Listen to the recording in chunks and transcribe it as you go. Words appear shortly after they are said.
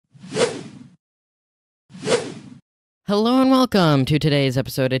Hello and welcome to today's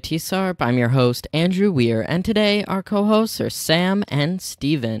episode of TSARP. I'm your host, Andrew Weir, and today our co-hosts are Sam and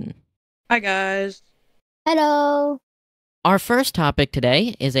Steven. Hi, guys. Hello. Our first topic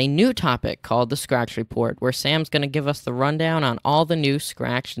today is a new topic called the Scratch Report, where Sam's going to give us the rundown on all the new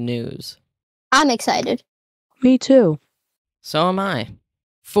Scratch news. I'm excited. Me too. So am I.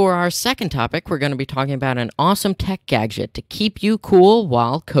 For our second topic, we're going to be talking about an awesome tech gadget to keep you cool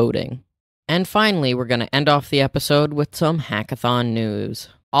while coding. And finally, we're going to end off the episode with some hackathon news.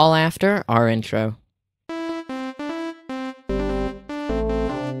 All after our intro.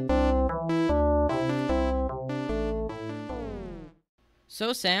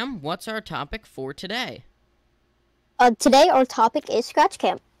 So, Sam, what's our topic for today? Today our topic is Scratch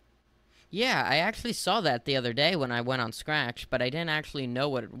Camp. Yeah, I actually saw that the other day when I went on Scratch, but I didn't actually know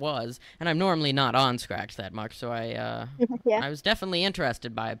what it was, and I'm normally not on Scratch that much, so I was definitely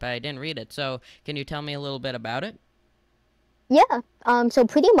interested by it, but I didn't read it. So, can you tell me a little bit about it? Yeah. So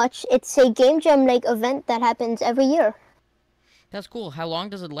pretty much it's a game jam-like event that happens every year. That's cool. How long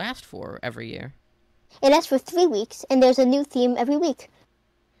does it last for every year? It lasts for 3 weeks, and there's a new theme every week.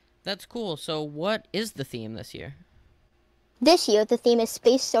 That's cool. So, what is the theme this year? This year, the theme is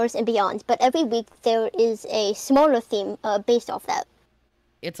Space, Stars, and Beyond, but every week there is a smaller theme based off that.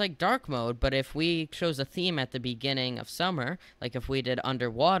 It's like dark mode, but if we chose a theme at the beginning of summer, like if we did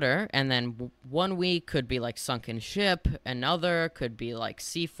underwater, and then one week could be like sunken ship, another could be like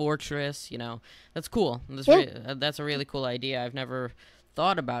sea fortress, that's cool. That's a really cool idea. I've never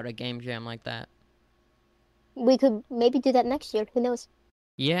thought about a game jam like that. We could maybe do that next year. Who knows?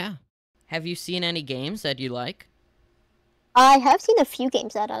 Yeah. Have you seen any games that you like? I have seen a few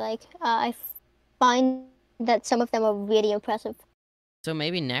games that I like. I find that some of them are really impressive. So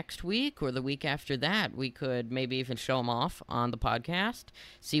maybe next week or the week after that, we could maybe even show them off on the podcast,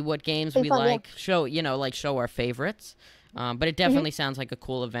 see what games we like, show our favorites. But it definitely sounds like a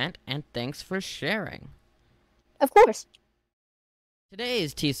cool event, and thanks for sharing. Of course.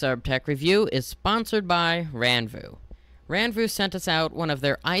 Today's TSARP Tech Review is sponsored by Ranvoo. Ranvoo sent us out one of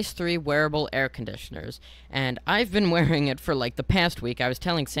their AICE3 wearable air conditioners, and I've been wearing it for like the past week. I was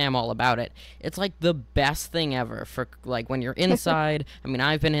telling Sam all about it. It's like the best thing ever for like when you're inside. I mean,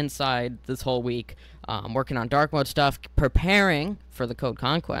 I've been inside this whole week, working on dark mode stuff, preparing for the Code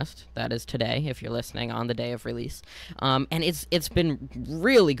Conquest. That is today, if you're listening on the day of release. And it's been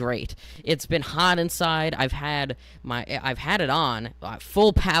really great. It's been hot inside. I've had it on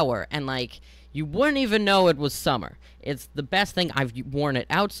full power, and like, you wouldn't even know it was summer. It's the best thing. I've worn it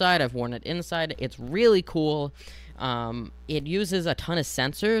outside. I've worn it inside. It's really cool. It uses a ton of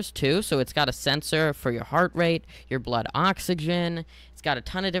sensors, too. So it's got a sensor for your heart rate, your blood oxygen. It's got a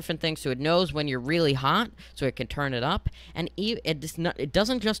ton of different things. So it knows when you're really hot, so it can turn it up. And it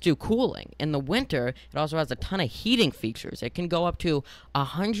doesn't just do cooling. In the winter, it also has a ton of heating features. It can go up to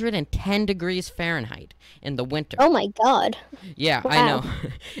 110 degrees Fahrenheit in the winter. Oh, my God. Yeah, wow. I know.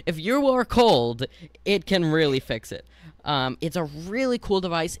 If you are cold, it can really fix it. It's a really cool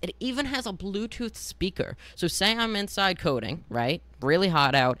device. It even has a Bluetooth speaker. So say I'm inside coding, right? Really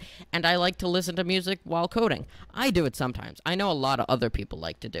hot out, and I like to listen to music while coding. I do it sometimes. I know a lot of other people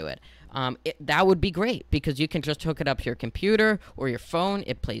like to do it. That would be great because you can just hook it up to your computer or your phone.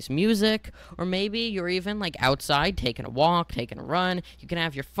 It plays music, or maybe you're even like outside taking a walk, taking a run. You can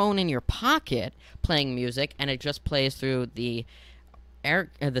have your phone in your pocket playing music, and it just plays through the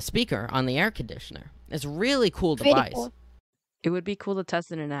speaker on the air conditioner. It's a really cool device. Cool. It would be cool to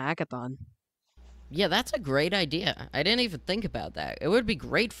test it in a hackathon. Yeah, that's a great idea. I didn't even think about that. It would be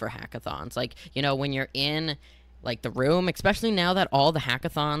great for hackathons. Like, when you're in, like, the room, especially now that all the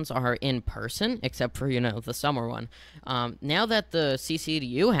hackathons are in person, except for, the summer one. Now that the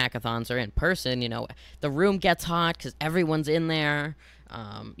CCDU hackathons are in person, the room gets hot because everyone's in there.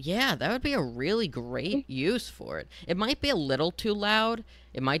 Yeah, that would be a really great use for it. It might be a little too loud.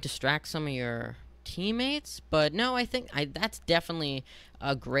 It might distract some of your teammates, but no, I think that's definitely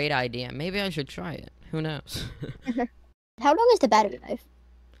a great idea. Maybe I should try it. Who knows? How long is the battery life?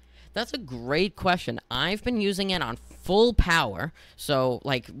 That's a great question. I've been using it on full power, so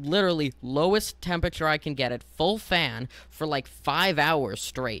like literally lowest temperature I can get it, full fan, for like 5 hours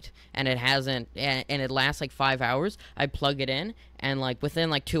straight, and it lasts like 5 hours. I plug it in, and like within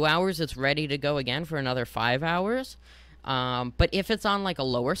like 2 hours it's ready to go again for another 5 hours. But if it's on like a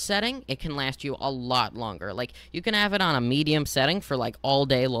lower setting, it can last you a lot longer. Like you can have it on a medium setting for like all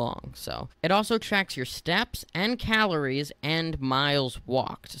day long. So it also tracks your steps and calories and miles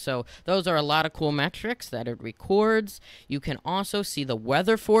walked. So those are a lot of cool metrics that it records. You can also see the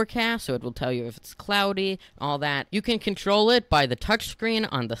weather forecast, so it will tell you if it's cloudy, all that. You can control it by the touchscreen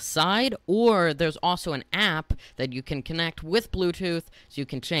on the side, or there's also an app that you can connect with Bluetooth, so you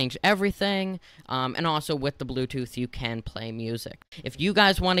can change everything. And also with the Bluetooth, you can play music. If you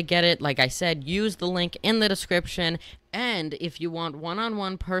guys want to get it, like I said, use the link in the description. And if you want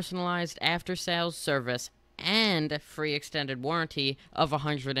one-on-one personalized after-sales service and free extended warranty of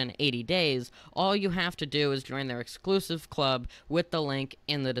 180 days, all you have to do is join their exclusive club with the link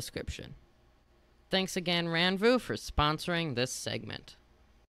in the description. Thanks again, Ranvoo, for sponsoring this segment.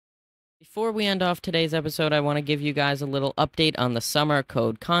 Before we end off today's episode, I want to give you guys a little update on the Summer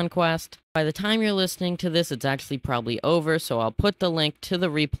Code Conquest. By the time you're listening to this, it's actually probably over, so I'll put the link to the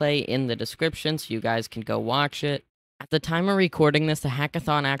replay in the description so you guys can go watch it. At the time of recording this, the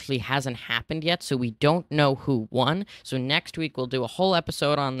hackathon actually hasn't happened yet, so we don't know who won. So next week we'll do a whole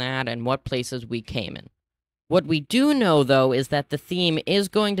episode on that and what places we came in. What we do know, though, is that the theme is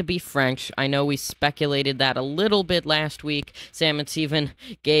going to be French. I know we speculated that a little bit last week. Sam and Steven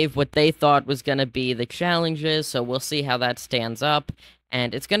gave what they thought was going to be the challenges, so we'll see how that stands up.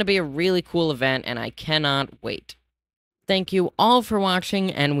 And it's going to be a really cool event, and I cannot wait. Thank you all for watching,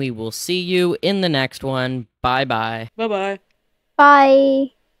 and we will see you in the next one. Bye-bye. Bye-bye.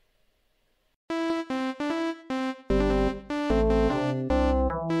 Bye.